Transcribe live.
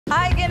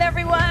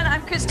everyone,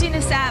 I'm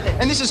Christina Savage.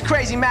 And this is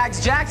Crazy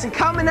Max Jackson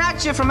coming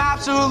at you from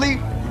absolutely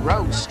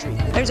Rose Street.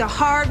 There's a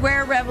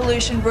hardware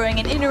revolution brewing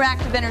in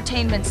interactive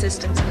entertainment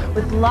systems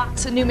with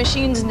lots of new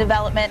machines in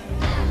development.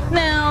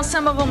 Now,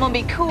 some of them will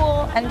be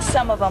cool and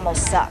some of them will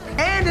suck.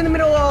 And in the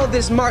middle of all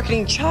this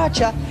marketing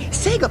cha-cha,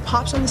 Sega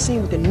pops on the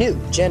scene with the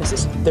new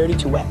Genesis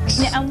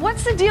 32X. Yeah, and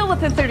what's the deal with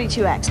the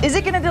 32X? Is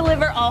it going to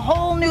deliver a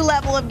whole new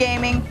level of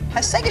gaming?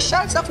 Has Sega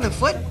shot itself in the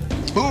foot?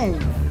 Boom.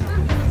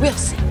 We'll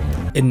see.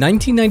 In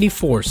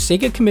 1994,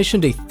 Sega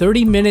commissioned a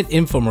 30-minute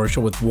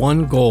infomercial with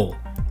one goal: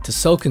 to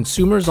sell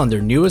consumers on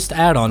their newest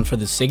add-on for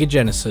the Sega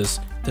Genesis,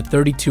 the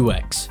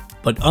 32X.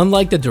 But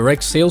unlike the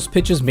direct sales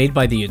pitches made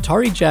by the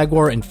Atari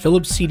Jaguar and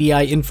Philips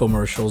CDI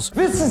infomercials,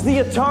 this is the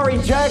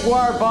Atari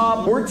Jaguar,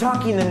 Bob. We're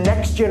talking the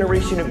next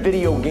generation of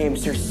video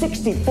games here.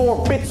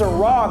 64 bits of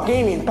raw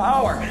gaming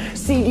power,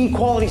 CD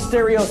quality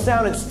stereo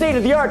sound, and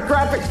state-of-the-art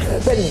graphics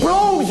that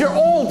blows your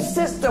old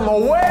system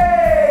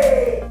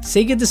away!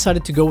 Sega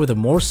decided to go with a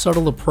more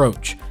subtle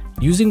approach,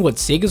 using what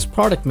Sega's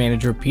product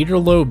manager Peter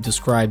Loeb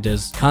described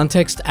as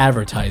context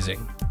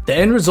advertising. The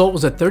end result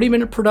was a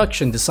 30-minute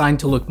production designed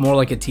to look more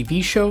like a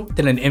TV show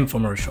than an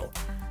infomercial.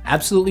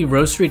 Absolutely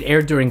Rose Street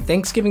aired during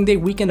Thanksgiving Day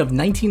weekend of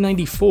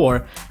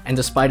 1994, and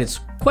despite its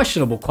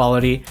questionable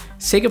quality,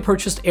 Sega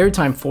purchased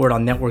airtime for it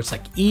on networks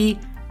like E!,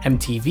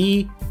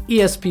 MTV,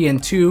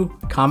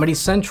 ESPN2, Comedy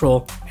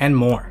Central, and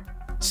more.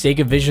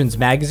 Sega Visions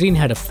magazine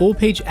had a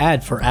full-page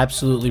ad for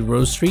Absolutely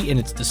Rose Street in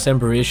its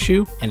December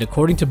issue, and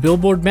according to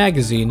Billboard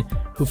magazine,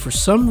 who for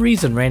some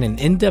reason ran an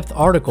in-depth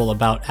article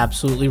about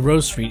Absolutely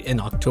Rose Street in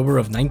October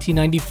of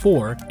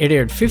 1994, it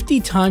aired 50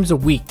 times a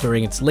week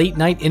during its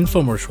late-night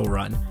infomercial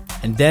run,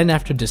 and then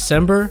after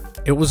December,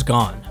 it was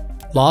gone.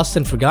 Lost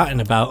and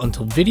forgotten about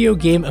until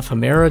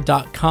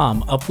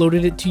videogameephemera.com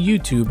uploaded it to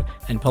YouTube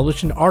and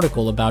published an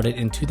article about it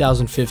in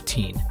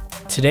 2015.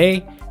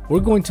 Today, we're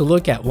going to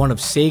look at one of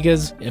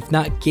Sega's, if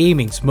not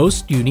gaming's,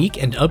 most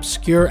unique and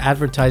obscure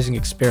advertising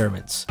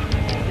experiments.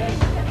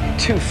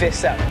 2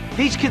 fists up.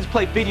 These kids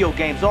play video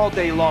games all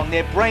day long.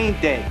 They're brain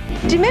dead.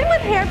 Do men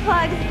with hair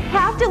plugs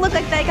have to look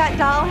like they got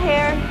doll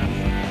hair?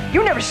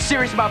 You were never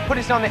serious about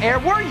putting this on the air,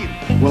 were you?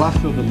 Well, I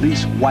feel the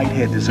least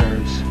Whitehead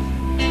deserves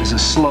is a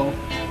slow,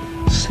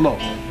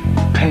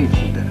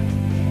 painful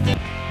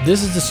death.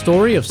 This is the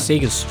story of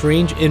Sega's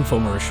strange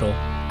infomercial,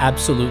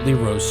 Absolutely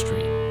Rose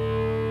Street.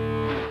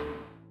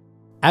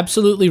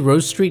 Absolutely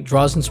Rose Street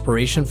draws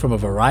inspiration from a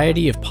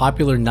variety of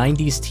popular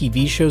 90s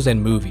TV shows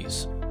and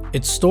movies.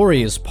 Its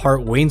story is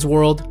part Wayne's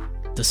World,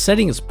 the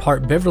setting is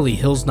part Beverly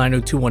Hills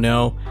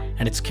 90210,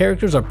 and its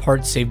characters are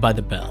part Saved by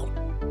the Bell.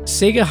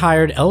 Sega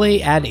hired LA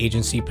ad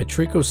agency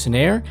Patrico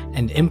Sinaire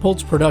and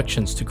Impulse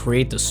Productions to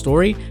create the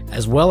story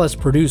as well as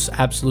produce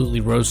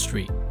Absolutely Rose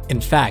Street. In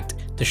fact,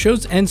 the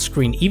show's end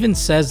screen even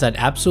says that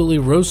Absolutely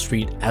Rose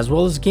Street, as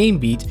well as Game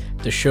Beat,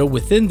 the show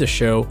within the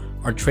show,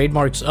 are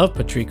trademarks of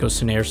Patrico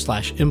Sinaire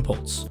 /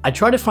 Impulse. I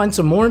tried to find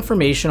some more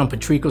information on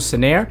Patrico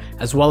Sinaire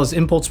as well as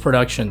Impulse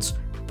Productions,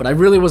 but I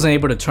really wasn't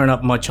able to turn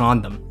up much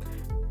on them.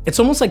 It's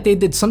almost like they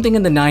did something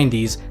in the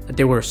 90s that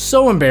they were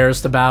so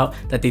embarrassed about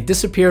that they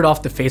disappeared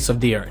off the face of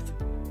the earth.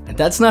 And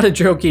that's not a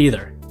joke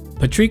either.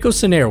 Patrico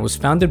Sinaire was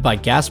founded by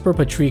Gaspar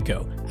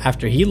Patrico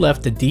after he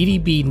left the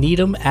DDB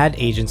Needham ad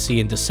agency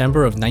in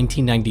December of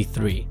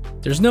 1993.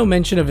 There's no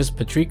mention of his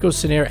Patrico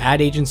Sinaire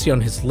ad agency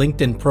on his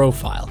LinkedIn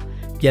profile,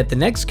 yet the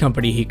next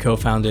company he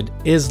co-founded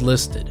is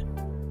listed.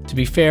 To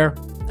be fair,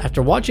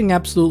 after watching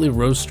Absolutely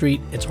Rose Street,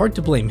 it's hard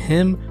to blame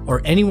him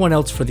or anyone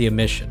else for the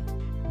omission.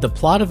 The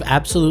plot of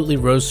Absolutely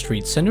Rose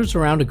Street centers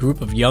around a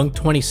group of young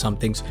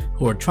 20-somethings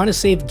who are trying to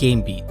save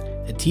Game Beat,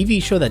 a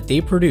TV show that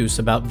they produce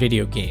about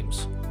video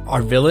games.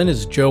 Our villain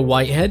is Joe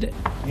Whitehead,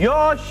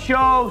 Your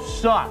show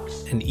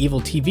sucks. an evil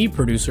TV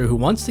producer who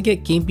wants to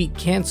get Game Beat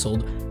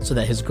cancelled so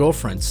that his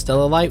girlfriend,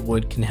 Stella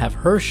Lightwood, can have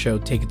her show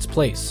take its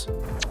place.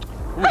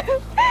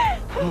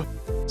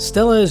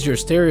 Stella is your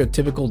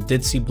stereotypical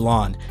ditzy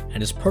blonde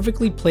and is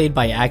perfectly played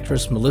by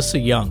actress Melissa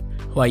Young,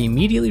 who I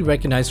immediately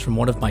recognized from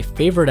one of my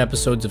favorite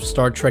episodes of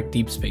Star Trek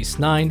Deep Space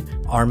Nine,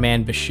 Our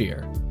Man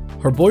Bashir.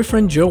 Her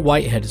boyfriend Joe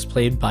Whitehead is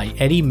played by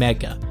Eddie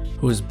Mecca,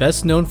 who is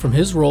best known from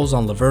his roles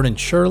on Laverne and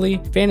Shirley,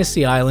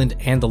 Fantasy Island,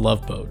 and The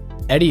Love Boat.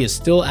 Eddie is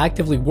still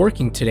actively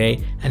working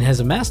today and has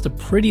amassed a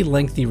pretty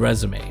lengthy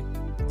resume.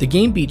 The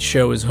Game Beat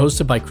show is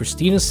hosted by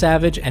Christina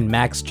Savage and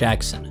Max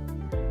Jackson.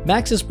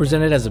 Max is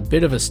presented as a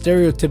bit of a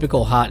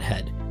stereotypical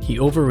hothead. He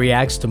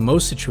overreacts to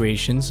most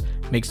situations,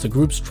 makes the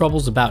group's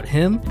troubles about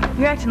him,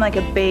 You're acting like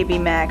a baby,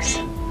 Max.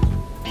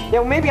 Yeah,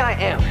 well, maybe I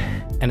am.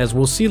 and as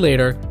we'll see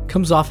later,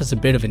 comes off as a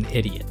bit of an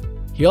idiot.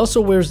 He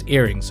also wears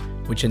earrings,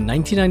 which in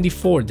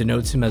 1994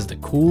 denotes him as the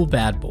cool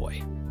bad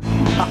boy.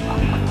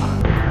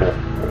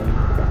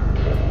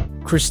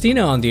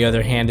 Christina, on the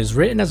other hand, is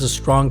written as a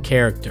strong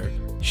character.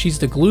 She's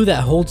the glue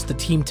that holds the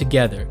team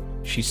together.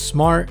 She's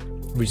smart,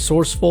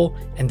 resourceful,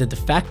 and the de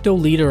facto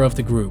leader of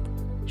the group.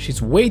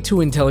 She's way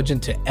too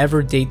intelligent to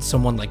ever date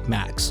someone like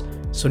Max,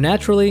 so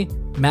naturally,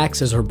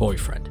 Max is her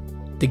boyfriend.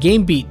 The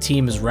Game Beat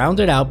team is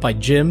rounded out by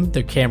Jim,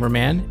 the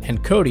cameraman,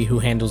 and Cody, who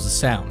handles the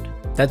sound.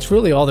 That's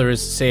really all there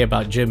is to say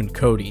about Jim and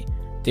Cody.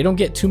 They don't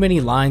get too many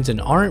lines and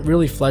aren't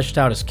really fleshed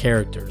out as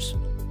characters.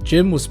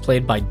 Jim was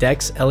played by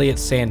Dex Elliott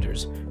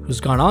Sanders, who's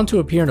gone on to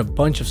appear in a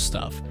bunch of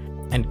stuff,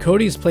 and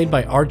Cody is played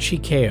by Archie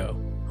Kao,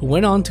 who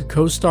went on to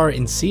co-star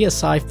in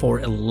CSI for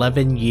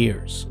 11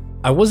 years.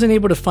 I wasn't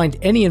able to find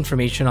any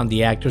information on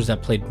the actors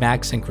that played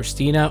Max and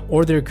Christina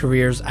or their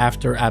careers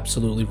after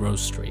Absolutely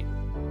Rose Street.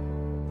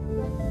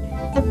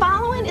 The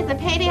following is a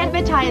paid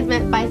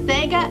advertisement by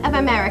Sega of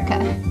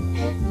America,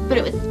 but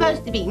it was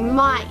supposed to be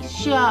my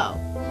show.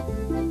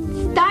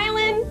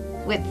 Styling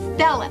with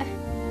Stella.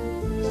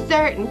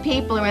 Certain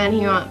people around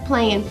here aren't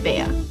playing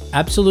fair.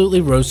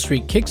 Absolutely Rose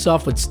Street kicks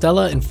off with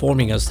Stella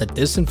informing us that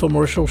this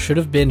infomercial should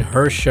have been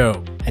her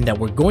show, and that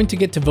we're going to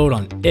get to vote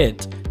on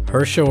it,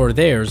 her show or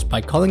theirs,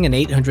 by calling an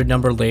 800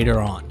 number later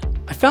on.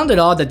 I found it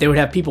odd that they would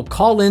have people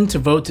call in to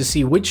vote to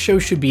see which show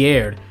should be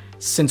aired,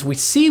 since we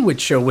see which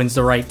show wins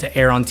the right to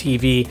air on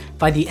TV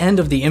by the end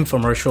of the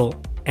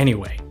infomercial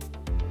anyway.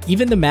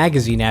 Even the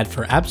magazine ad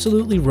for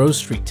Absolutely Rose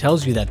Street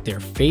tells you that their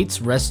fates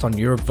rest on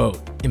your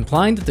vote,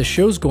 implying that the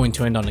show's going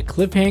to end on a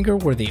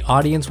cliffhanger where the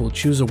audience will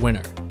choose a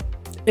winner.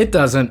 It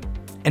doesn't.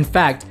 In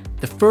fact,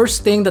 the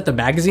first thing that the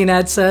magazine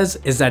ad says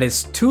is that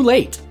it's too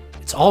late.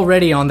 It's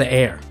already on the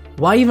air.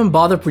 Why even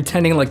bother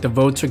pretending like the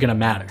votes are gonna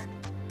matter?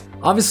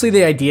 Obviously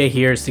the idea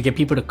here is to get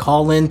people to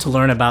call in to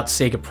learn about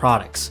Sega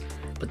products,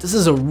 but this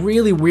is a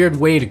really weird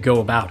way to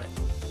go about it.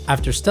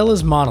 After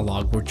Stella's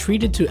monologue, we're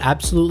treated to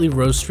Absolutely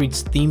Rose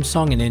Street's theme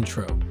song and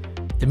intro.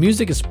 The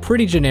music is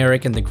pretty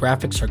generic and the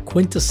graphics are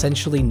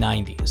quintessentially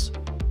 90s.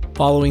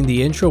 Following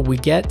the intro, we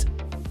get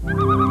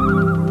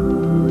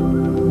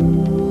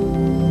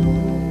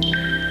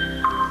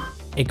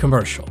a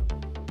commercial.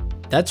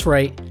 That's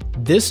right,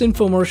 this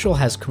infomercial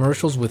has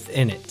commercials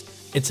within it.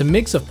 It's a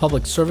mix of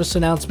public service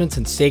announcements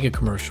and Sega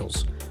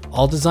commercials,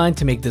 all designed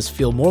to make this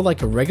feel more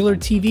like a regular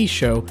TV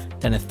show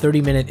than a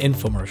 30-minute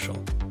infomercial.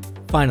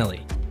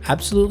 Finally,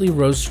 Absolutely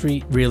Rose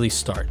Street really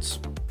starts.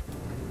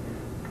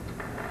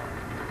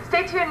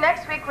 Stay tuned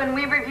next week when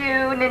we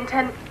review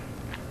Nintendo.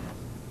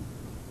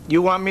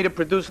 You want me to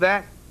produce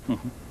that?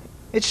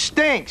 It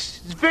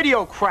stinks. It's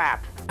video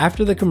crap.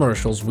 After the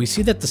commercials, we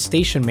see that the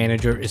station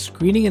manager is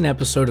screening an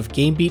episode of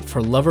Game Beat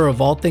for lover of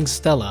all things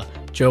Stella,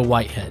 Joe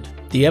Whitehead.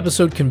 The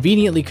episode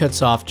conveniently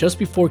cuts off just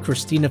before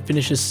Christina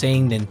finishes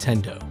saying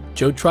Nintendo.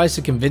 Joe tries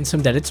to convince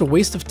him that it's a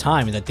waste of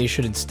time and that they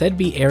should instead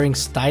be airing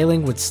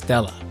Styling with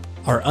Stella.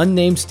 Our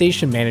unnamed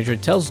station manager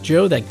tells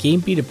Joe that Game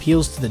Beat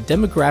appeals to the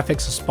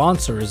demographics a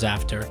sponsor is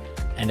after,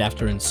 and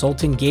after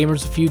insulting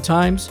gamers a few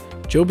times,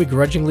 Joe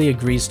begrudgingly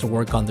agrees to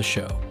work on the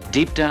show.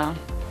 Deep down,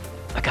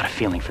 I got a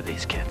feeling for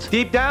these kids.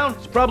 Deep down,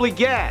 it's probably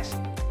gas.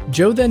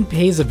 Joe then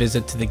pays a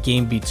visit to the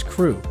Game Beat's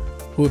crew,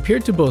 who appear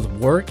to both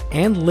work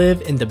and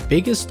live in the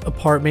biggest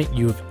apartment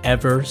you've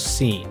ever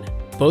seen.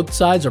 Both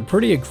sides are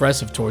pretty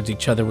aggressive towards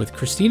each other, with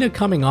Christina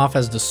coming off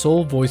as the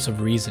sole voice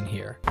of reason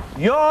here.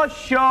 Your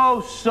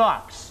show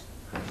sucks.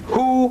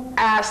 Who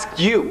asked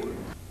you?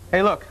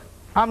 Hey, look,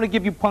 I'm gonna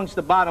give you punks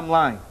the bottom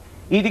line.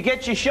 Either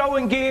get your show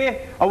in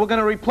gear, or we're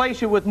gonna replace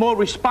you with more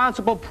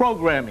responsible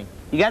programming.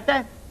 You got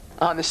that?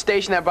 On the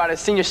station that brought us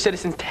Senior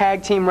Citizens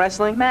Tag Team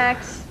Wrestling?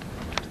 Max.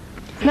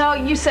 No,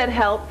 you said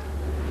help.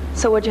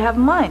 So what'd you have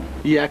in mind?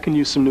 Yeah, I can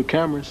use some new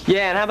cameras.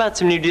 Yeah, and how about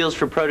some new deals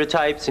for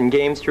prototypes and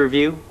games to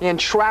review? And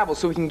travel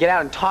so we can get out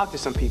and talk to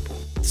some people.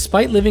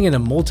 Despite living in a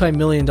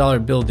multi-million-dollar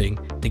building,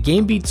 the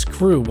Game Beat's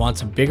crew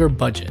wants a bigger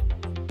budget.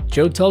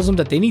 Joe tells them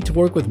that they need to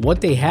work with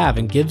what they have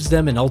and gives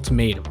them an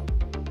ultimatum.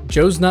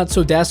 Joe's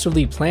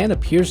not-so-dastardly plan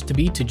appears to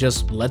be to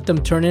just let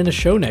them turn in a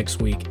show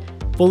next week,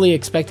 fully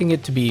expecting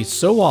it to be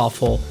so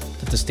awful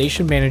that the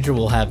station manager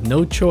will have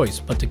no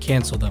choice but to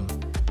cancel them.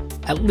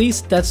 At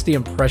least that's the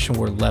impression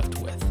we're left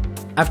with.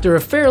 After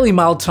a fairly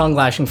mild tongue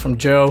lashing from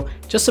Joe,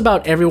 just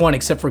about everyone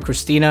except for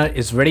Christina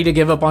is ready to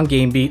give up on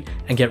Game Beat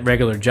and get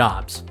regular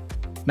jobs.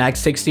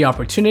 Max takes the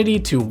opportunity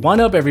to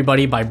one-up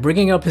everybody by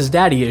bringing up his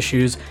daddy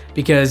issues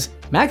because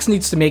Max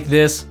needs to make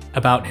this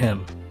about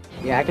him.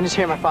 Yeah, I can just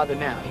hear my father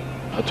now.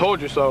 I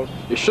told you so.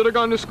 You should have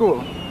gone to school.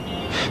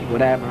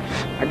 Whatever.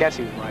 I guess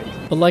he was right.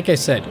 But like I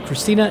said,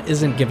 Christina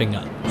isn't giving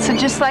up. So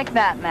just like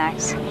that,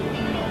 Max.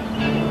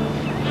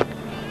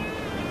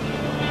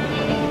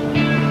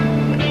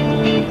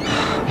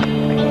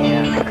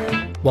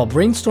 While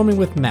brainstorming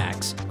with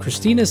Max,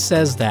 Christina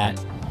says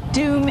that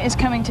Doom is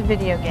coming to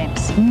video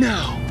games.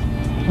 No.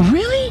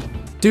 Really?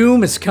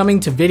 Doom is coming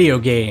to video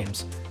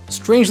games. A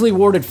strangely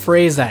worded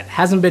phrase that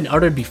hasn't been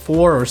uttered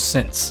before or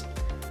since.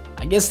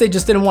 I guess they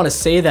just didn't want to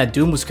say that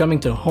Doom was coming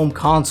to home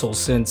consoles,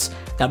 since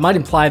that might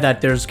imply that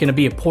there's going to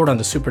be a port on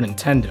the Super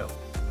Nintendo.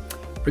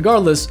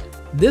 Regardless,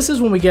 this is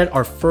when we get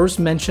our first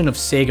mention of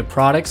Sega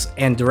products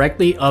and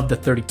directly of the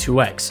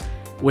 32X,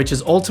 which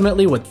is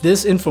ultimately what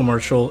this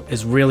infomercial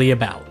is really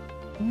about.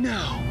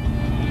 No.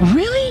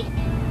 Really?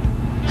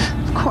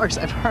 Of course,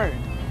 I've heard.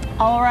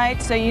 All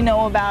right, so you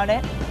know about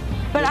it.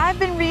 But I've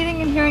been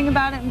reading and hearing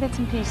about it in bits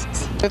and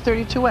pieces. The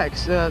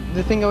 32X,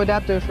 the Thingo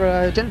adapter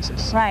for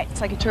Genesis. Right,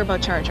 it's like a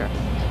turbocharger.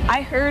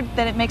 I heard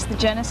that it makes the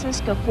Genesis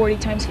go 40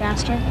 times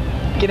faster.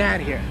 Get out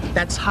of here.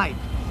 That's hype.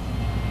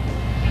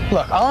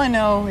 Look, all I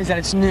know is that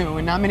it's new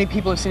and not many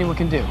people have seen what it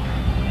can do,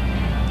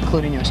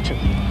 including yours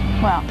truly.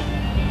 Well,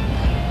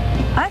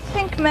 I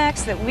think,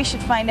 Max, that we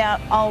should find out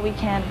all we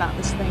can about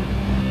this thing.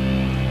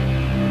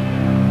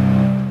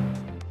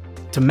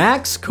 To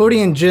Max,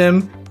 Cody, and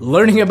Jim,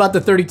 learning about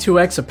the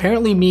 32X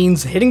apparently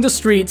means hitting the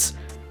streets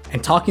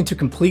and talking to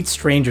complete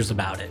strangers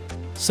about it.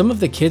 Some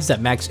of the kids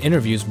that Max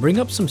interviews bring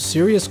up some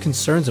serious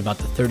concerns about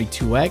the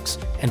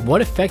 32X and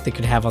what effect it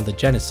could have on the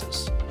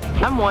Genesis.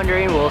 I'm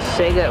wondering, will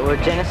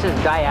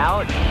Genesis die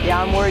out?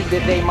 Yeah, I'm worried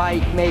that they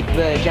might make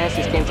the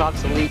Genesis games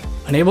obsolete.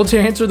 Unable to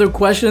answer their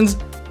questions,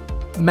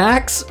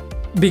 Max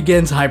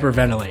begins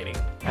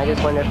hyperventilating. I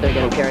just wonder if they're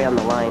going to carry on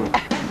the line.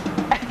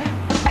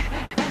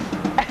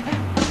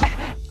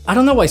 I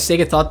don't know why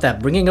Sega thought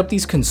that bringing up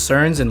these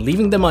concerns and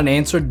leaving them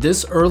unanswered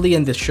this early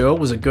in the show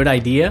was a good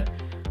idea,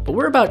 but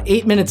we're about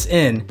 8 minutes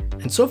in,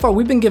 and so far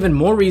we've been given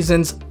more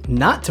reasons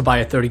not to buy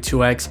a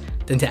 32X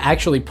than to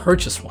actually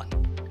purchase one.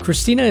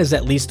 Christina is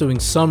at least doing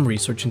some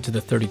research into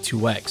the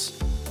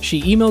 32X.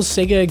 She emails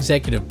Sega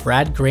executive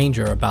Brad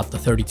Granger about the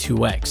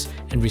 32X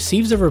and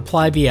receives a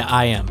reply via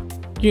IM.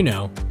 You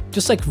know,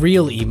 just like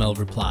real email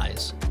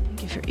replies.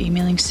 Thank you for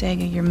emailing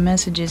Sega. Your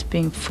message is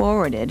being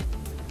forwarded.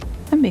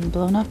 I'm being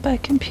blown off by a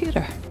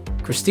computer.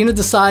 Christina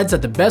decides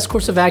that the best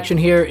course of action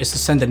here is to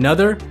send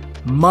another,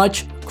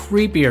 much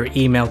creepier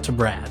email to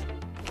Brad.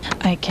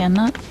 I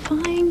cannot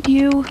find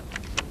you.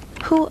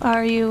 Who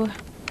are you?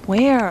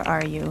 Where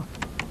are you?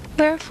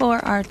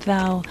 Wherefore art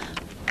thou,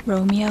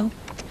 Romeo,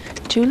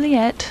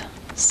 Juliet,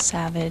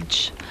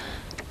 Savage,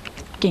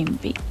 Game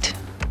Beat?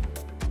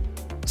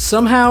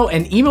 Somehow,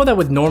 an email that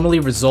would normally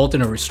result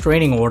in a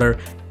restraining order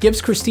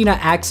gives Christina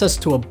access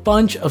to a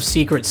bunch of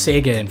secret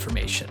Sega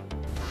information.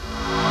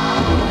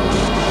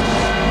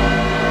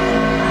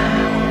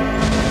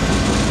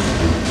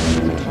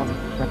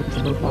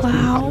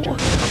 Wow.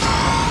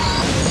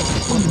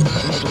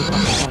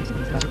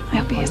 I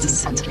hope he has a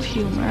sense of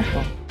humor.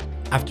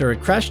 After a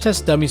Crash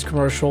Test Dummies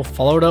commercial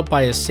followed up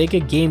by a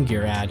Sega Game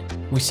Gear ad,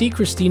 we see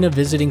Christina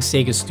visiting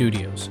Sega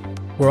Studios.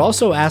 We're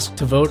also asked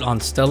to vote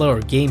on Stella or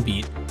Game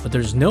Beat, but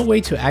there's no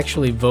way to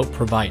actually vote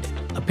provided.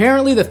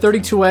 Apparently the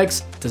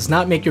 32X does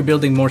not make your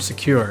building more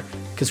secure,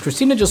 because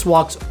Christina just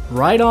walks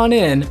right on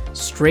in,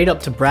 straight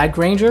up to Brad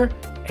Granger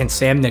and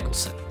Sam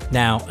Nicholson.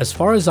 Now, as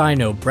far as I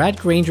know, Brad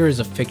Granger is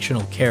a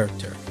fictional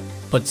character,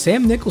 but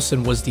Sam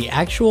Nicholson was the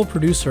actual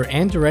producer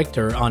and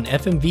director on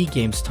FMV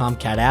games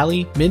Tomcat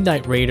Alley,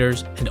 Midnight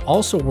Raiders, and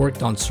also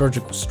worked on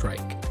Surgical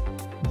Strike.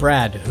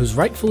 Brad, who's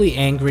rightfully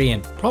angry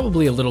and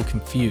probably a little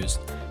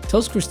confused,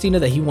 tells Christina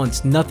that he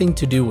wants nothing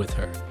to do with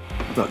her.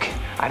 Look,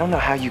 I don't know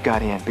how you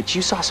got in, but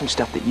you saw some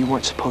stuff that you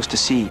weren't supposed to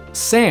see.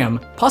 Sam,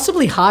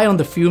 possibly high on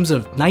the fumes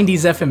of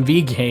 90s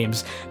FMV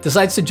games,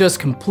 decides to just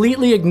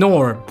completely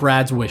ignore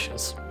Brad's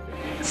wishes.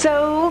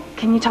 So,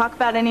 can you talk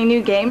about any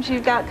new games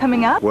you've got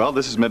coming up? Well,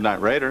 this is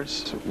Midnight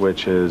Raiders,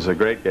 which is a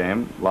great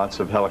game.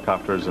 Lots of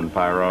helicopters and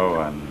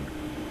pyro and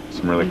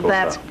some really cool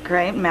That's stuff.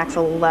 great. Max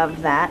will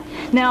love that.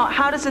 Now,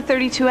 how does the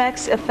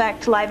 32X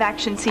affect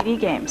live-action CD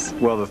games?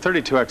 Well, the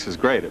 32X is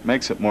great. It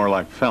makes it more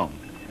like film.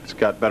 It's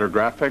got better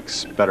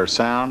graphics, better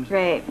sound.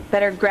 Great.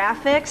 Better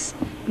graphics?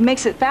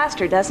 Makes it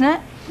faster, doesn't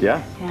it?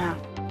 Yeah. Yeah.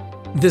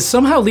 This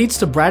somehow leads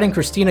to Brad and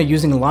Christina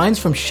using lines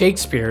from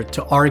Shakespeare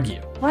to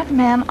argue. What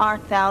man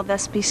art thou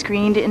thus be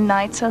screened in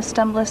night, so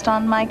stumblest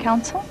on my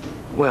counsel?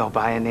 Well,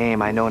 by a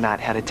name I know not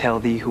how to tell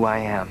thee who I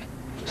am.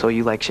 So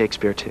you like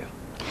Shakespeare too?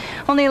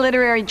 Only a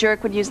literary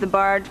jerk would use the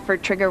bard for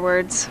trigger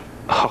words.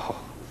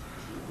 Oh,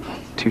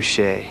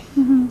 touché.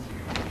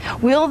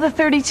 Will the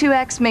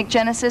 32X make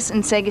Genesis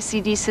and Sega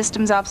CD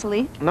systems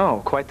obsolete?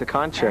 No, quite the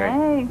contrary.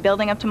 Hey,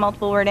 building up to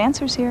multiple word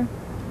answers here.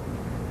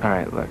 All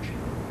right, look.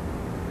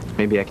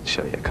 Maybe I can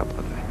show you a couple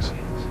of things.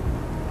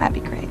 That'd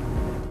be great.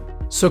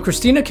 So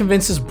Christina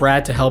convinces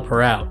Brad to help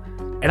her out,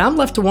 and I'm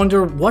left to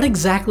wonder what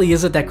exactly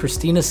is it that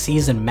Christina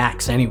sees in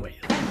Max anyway.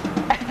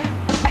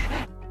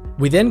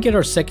 We then get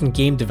our second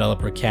game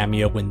developer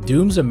cameo when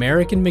Doom's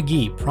American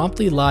McGee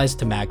promptly lies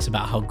to Max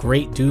about how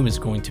great Doom is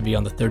going to be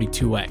on the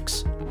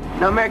 32X.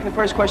 Now, American, the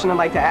first question I'd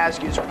like to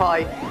ask you is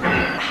probably,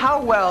 how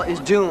well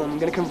is Doom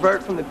going to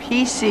convert from the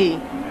PC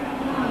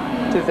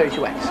to the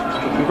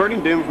 32X?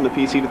 Converting Doom from the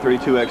PC to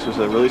 32X was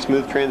a really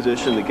smooth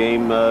transition. The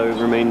game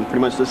remained pretty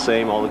much the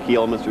same. All the key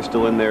elements are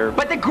still in there.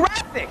 But the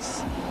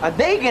graphics, are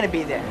they going to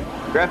be there?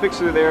 Graphics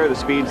are there, the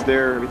speed's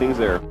there, everything's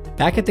there.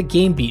 Back at the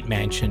Game Beat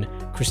mansion,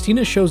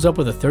 Christina shows up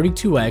with a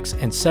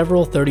 32X and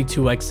several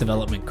 32X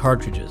development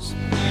cartridges.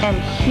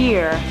 And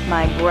here,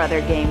 my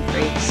brother game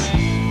freaks,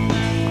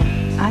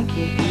 I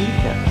give you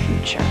the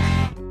future.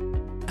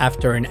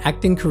 After an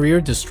acting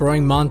career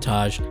destroying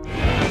montage,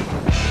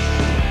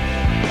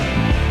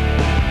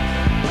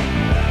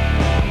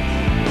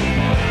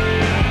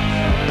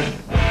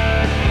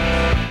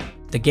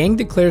 the gang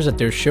declares that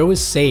their show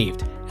is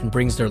saved and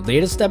brings their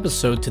latest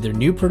episode to their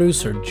new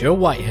producer, Joe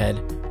Whitehead,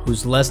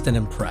 who's less than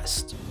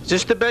impressed. Is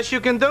this the best you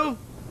can do?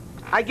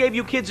 I gave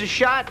you kids a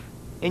shot,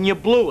 and you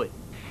blew it.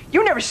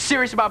 You were never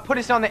serious about putting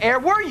us on the air,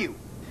 were you?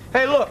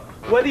 Hey, look,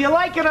 whether you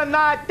like it or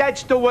not,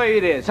 that's the way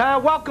it is,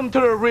 huh? Welcome to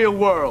the real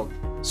world.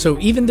 So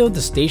even though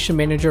the station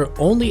manager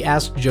only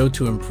asked Joe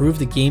to improve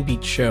the Game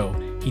Beat show,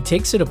 he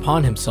takes it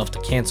upon himself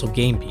to cancel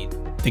Game Beat.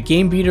 The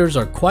Game Beaters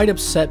are quite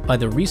upset by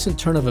the recent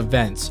turn of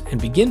events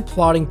and begin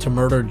plotting to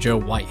murder Joe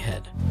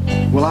Whitehead.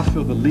 Well, I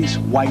feel the least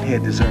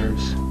Whitehead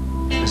deserves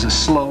is a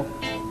slow,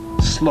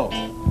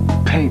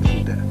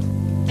 painful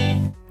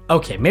death.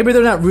 Okay, maybe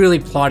they're not really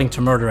plotting to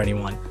murder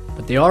anyone,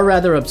 but they are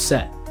rather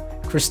upset.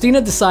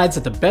 Christina decides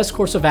that the best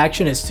course of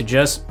action is to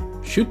just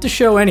shoot the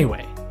show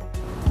anyway.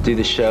 Do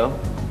the show?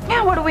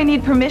 Yeah, what do we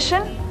need,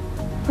 permission?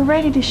 We're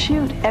ready to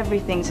shoot.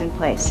 Everything's in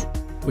place.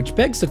 Which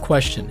begs the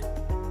question,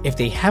 if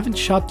they haven't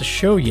shot the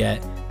show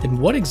yet, then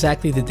what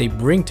exactly did they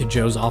bring to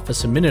Joe's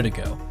office a minute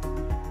ago?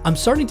 I'm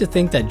starting to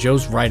think that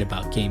Joe's right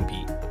about Game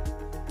Beat.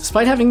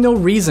 Despite having no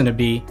reason to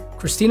be,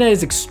 Christina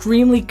is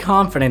extremely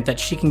confident that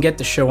she can get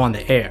the show on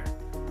the air.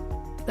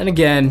 Then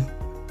again,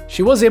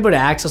 she was able to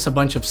access a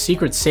bunch of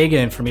secret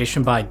Sega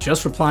information by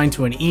just replying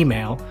to an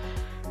email,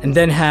 and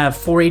then have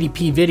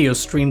 480p video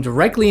streamed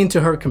directly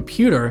into her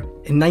computer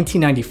in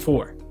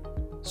 1994.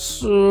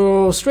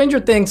 So stranger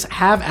things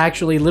have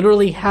actually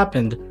literally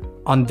happened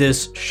on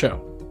this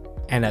show.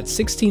 And at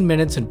 16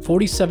 minutes and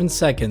 47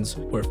 seconds,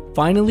 we're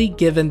finally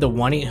given the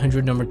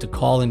 1-800 number to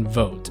call and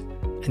vote.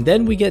 And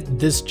then we get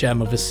this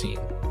gem of a scene.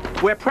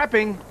 We're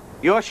prepping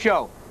your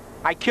show.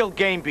 I killed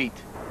Game Beat.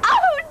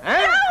 Oh,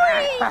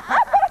 Joey!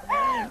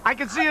 I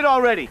can see it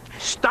already.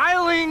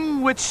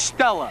 Styling with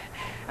Stella.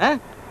 Huh?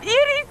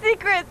 Beauty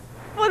secrets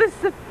for the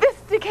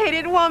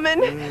sophisticated woman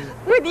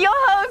with your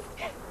host,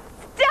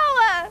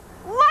 Stella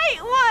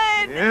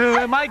Lightwood.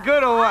 Am I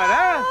good or what,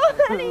 huh? Oh,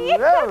 honey.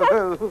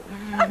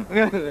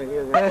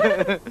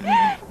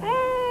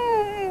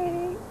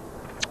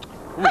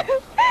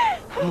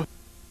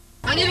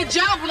 I need a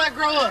job when I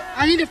grow up.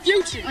 I need a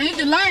future. I need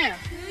to laugh.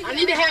 I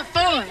need to have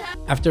fun.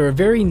 After a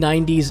very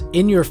 90s,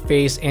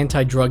 in-your-face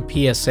anti-drug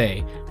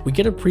PSA, we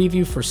get a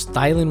preview for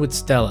Stylin' with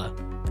Stella,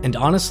 and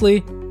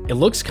honestly, it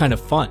looks kind of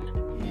fun.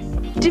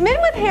 Do men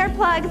with hair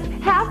plugs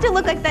have to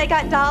look like they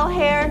got doll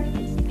hair?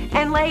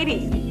 And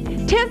ladies,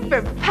 tips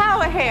for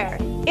power hair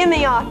in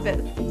the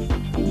office.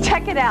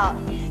 Check it out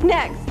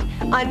next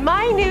on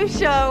my new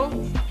show,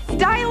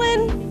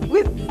 Stylin'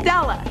 with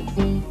Stella.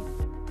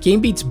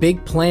 GameBeat's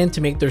big plan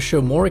to make their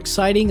show more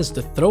exciting is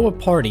to throw a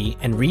party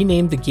and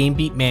rename the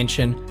GameBeat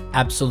mansion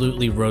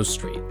Absolutely Rose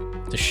Street.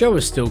 The show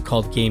is still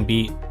called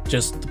GameBeat,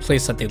 just the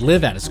place that they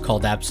live at is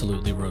called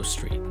Absolutely Rose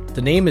Street.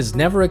 The name is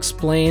never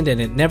explained and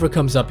it never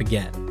comes up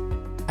again.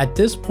 At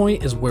this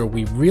point is where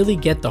we really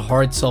get the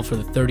hard sell for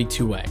the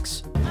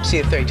 32X.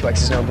 See, the 32X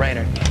is no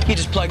brainer. You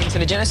just plug into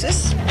the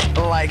Genesis,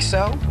 like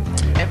so,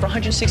 and for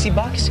 160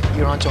 bucks,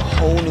 you're onto a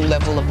whole new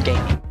level of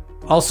gaming.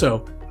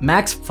 Also,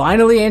 Max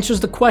finally answers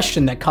the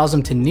question that caused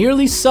him to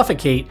nearly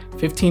suffocate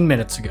 15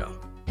 minutes ago.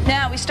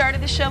 Now, we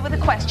started the show with a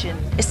question.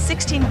 Is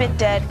 16-bit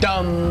dead?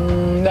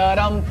 Dum, da,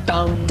 dum,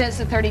 dum. Does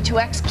the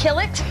 32X kill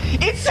it?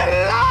 It's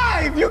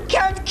alive! You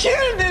can't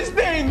kill this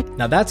thing!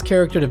 Now that's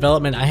character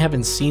development I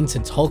haven't seen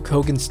since Hulk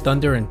Hogan's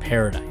Thunder in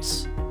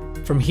Paradise.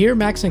 From here,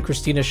 Max and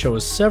Christina show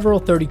us several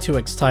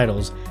 32X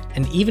titles,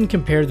 and even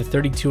compare the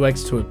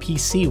 32X to a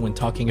PC when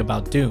talking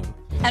about Doom.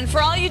 And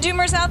for all you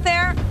Doomers out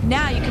there,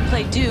 now you can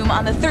play Doom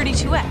on the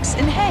 32X,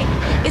 and hey,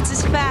 it's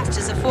as fast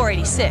as a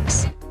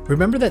 486.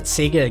 Remember that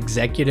Sega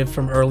executive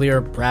from earlier,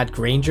 Brad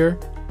Granger?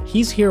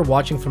 He's here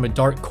watching from a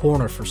dark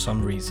corner for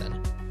some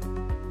reason.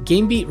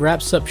 GameBeat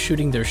wraps up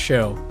shooting their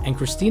show, and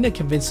Christina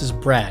convinces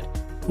Brad,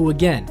 who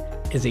again,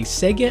 is a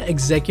Sega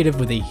executive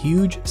with a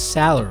huge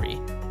salary,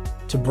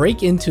 to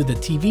break into the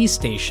TV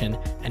station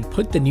and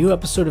put the new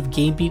episode of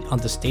GameBeat on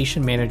the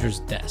station manager's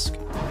desk.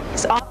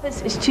 His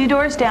office is 2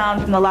 doors down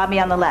from the lobby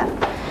on the left.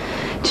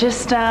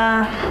 Just,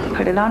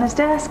 put it on his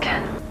desk.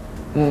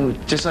 Well,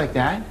 just like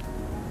that?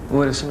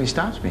 What if somebody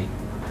stops me?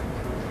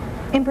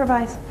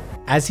 Improvise.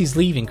 As he's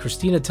leaving,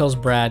 Christina tells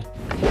Brad,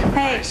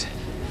 Hey,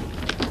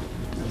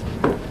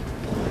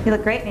 you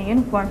look great in a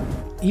uniform.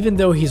 Even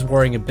though he's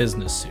wearing a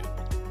business suit.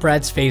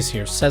 Brad's face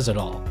here says it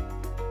all.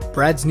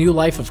 Brad's new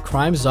life of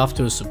crime is off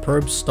to a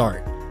superb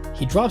start.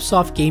 He drops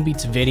off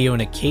GameBeat's video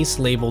in a case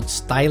labeled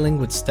Styling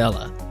with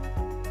Stella.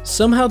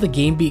 Somehow the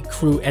GameBeat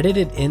crew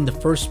edited in the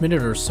first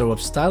minute or so of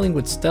Styling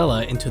with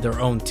Stella into their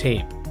own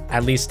tape.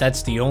 At least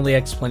that's the only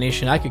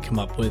explanation I could come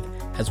up with,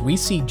 as we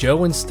see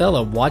Joe and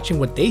Stella watching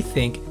what they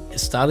think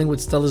is Styling with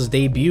Stella's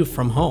debut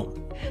from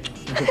home.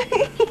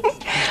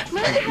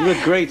 You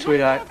look great,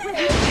 sweetheart.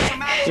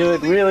 You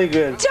look really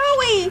good.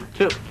 Joey!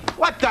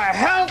 What the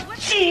hell?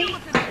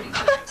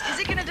 Is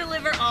it gonna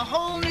deliver a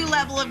whole new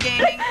level of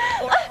gaming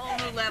or a whole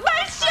new level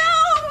My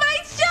show! My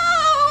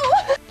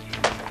show!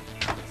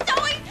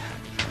 Joey!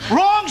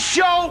 Wrong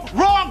show,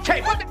 wrong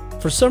tape.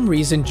 For some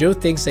reason, Joe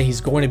thinks that he's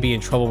going to be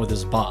in trouble with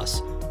his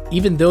boss,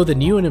 even though the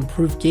new and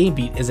improved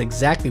GameBeat is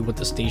exactly what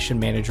the station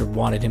manager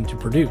wanted him to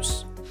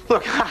produce.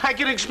 Look, I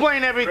can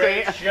explain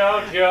everything. Great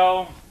show,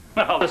 Joe.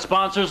 Oh, the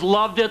sponsors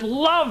loved it,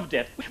 loved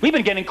it. We've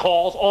been getting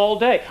calls all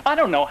day. I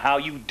don't know how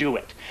you do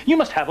it. You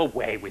must have a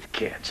way with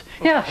kids.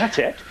 Yeah, that's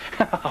it.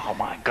 Oh,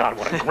 my God,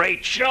 what a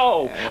great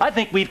show. I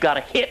think we've got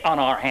a hit on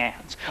our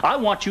hands. I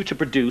want you to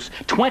produce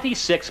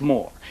 26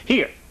 more.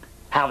 Here,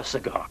 have a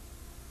cigar.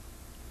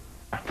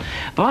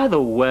 By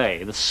the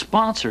way, the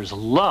sponsors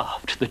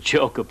loved the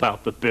joke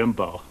about the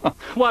bimbo.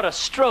 What a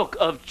stroke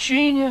of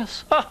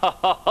genius.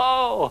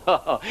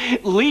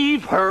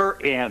 Leave her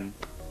in.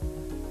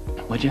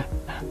 Would you?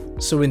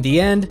 So in the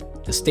end,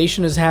 the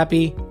station is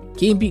happy,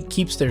 GameBeat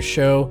keeps their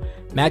show,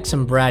 Max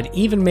and Brad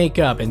even make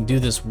up and do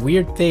this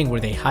weird thing where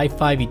they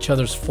high-five each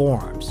other's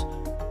forearms.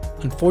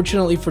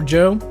 Unfortunately for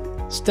Joe,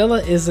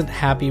 Stella isn't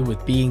happy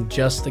with being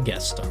just a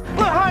guest star.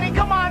 Look, honey,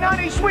 come on,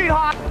 honey,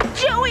 sweetheart.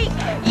 Joey,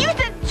 you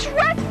said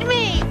trust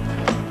me.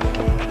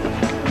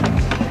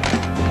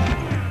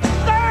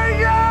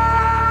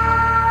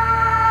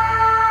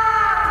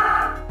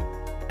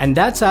 And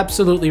that's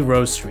absolutely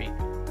Rose Street.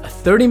 A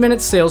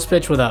 30-minute sales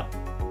pitch with a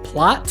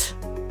plot?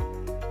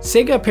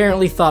 Sega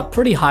apparently thought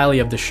pretty highly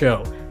of the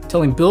show,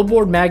 telling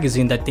Billboard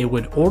magazine that they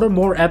would order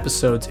more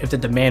episodes if the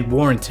demand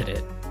warranted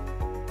it.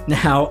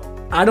 Now,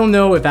 I don't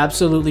know if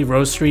Absolutely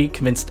Rose Street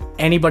convinced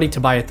anybody to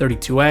buy a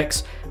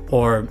 32X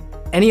or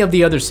any of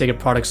the other Sega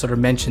products that are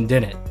mentioned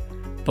in it,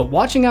 but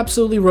watching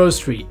Absolutely Rose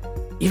Street,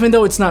 even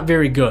though it's not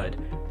very good,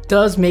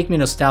 does make me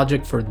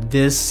nostalgic for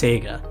this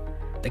Sega.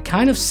 The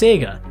kind of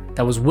Sega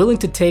that was willing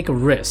to take a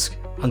risk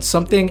on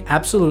something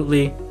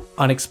absolutely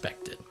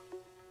unexpected.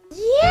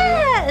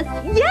 Yes!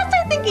 Yes,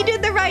 I think you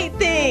did the right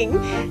thing!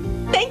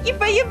 Thank you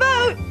for your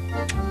vote!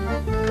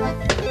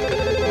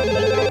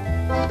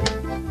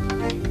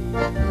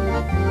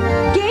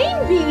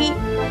 GameBeat?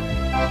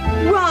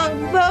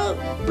 Wrong vote,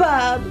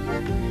 bub.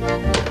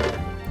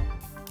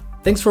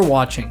 Thanks for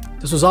watching.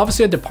 This was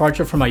obviously a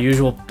departure from my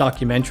usual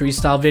documentary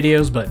style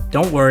videos, but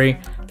don't worry,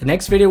 the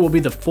next video will be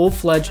the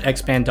full-fledged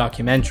X-Band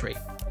documentary.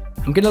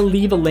 I'm gonna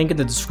leave a link in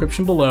the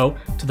description below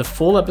to the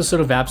full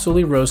episode of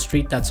Absolutely Rose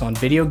Street that's on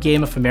Video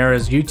Game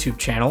Ephemera's YouTube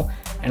channel,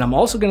 and I'm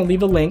also gonna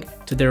leave a link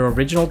to their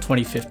original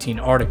 2015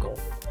 article.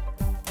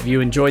 If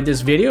you enjoyed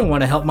this video and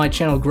want to help my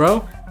channel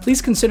grow,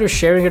 please consider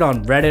sharing it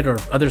on Reddit or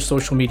other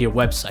social media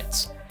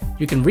websites.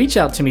 You can reach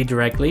out to me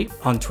directly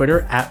on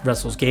Twitter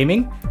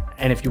 @WrestlesGaming,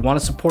 and if you want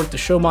to support the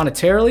show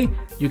monetarily,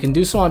 you can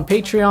do so on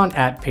Patreon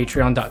at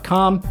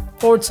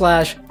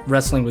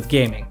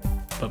patreon.com/wrestlingwithgaming.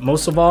 But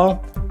most of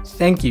all,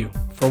 thank you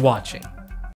for watching.